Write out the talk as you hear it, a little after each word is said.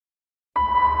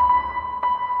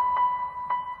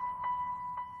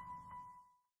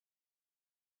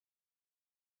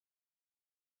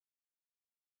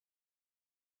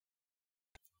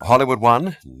Hollywood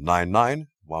 1-9911.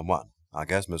 Our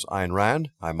guest, Miss Ayn Rand.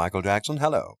 I'm Michael Jackson.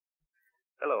 Hello.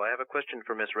 Hello. I have a question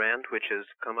for Miss Rand, which has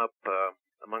come up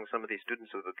among some of the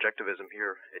students of objectivism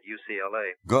here at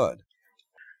UCLA. Good.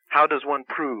 How does one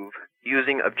prove,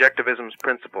 using objectivism's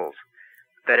principles,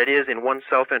 that it is in one's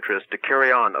self-interest to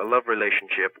carry on a love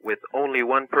relationship with only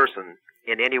one person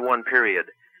in any one period,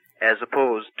 as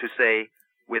opposed to, say,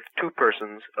 with two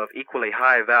persons of equally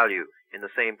high value in the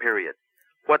same period?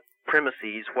 What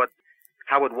premises,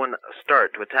 how would one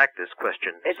start to attack this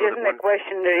question? It isn't a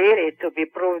question really to be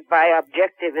proved by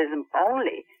objectivism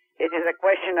only. It is a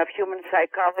question of human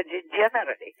psychology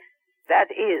generally.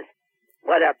 That is,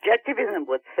 what objectivism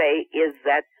would say is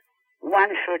that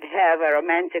one should have a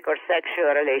romantic or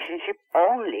sexual relationship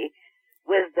only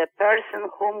with the person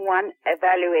whom one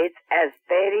evaluates as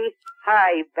very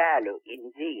high value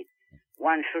indeed.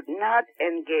 One should not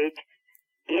engage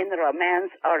in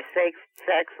romance or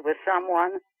sex with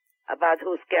someone about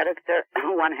whose character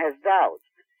one has doubts.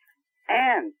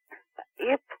 And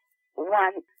if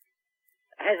one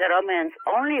has a romance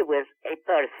only with a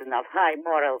person of high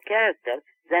moral character,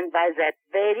 then by that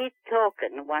very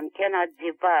token one cannot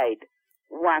divide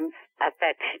one's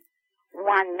affection.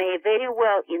 One may very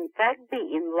well, in fact, be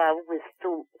in love with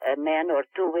two men or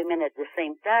two women at the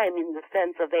same time in the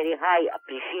sense of very high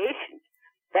appreciation.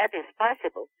 That is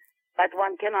possible. But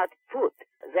one cannot put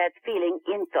that feeling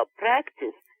into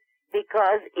practice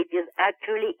because it is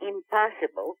actually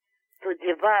impossible to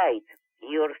divide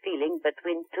your feeling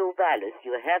between two values.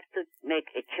 You have to make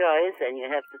a choice and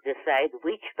you have to decide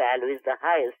which value is the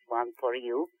highest one for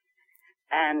you.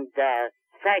 And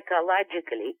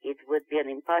psychologically, it would be an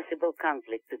impossible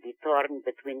conflict to be torn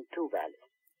between two values.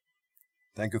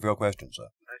 Thank you for your question,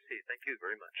 sir. I see. Thank you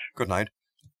very much. Good night.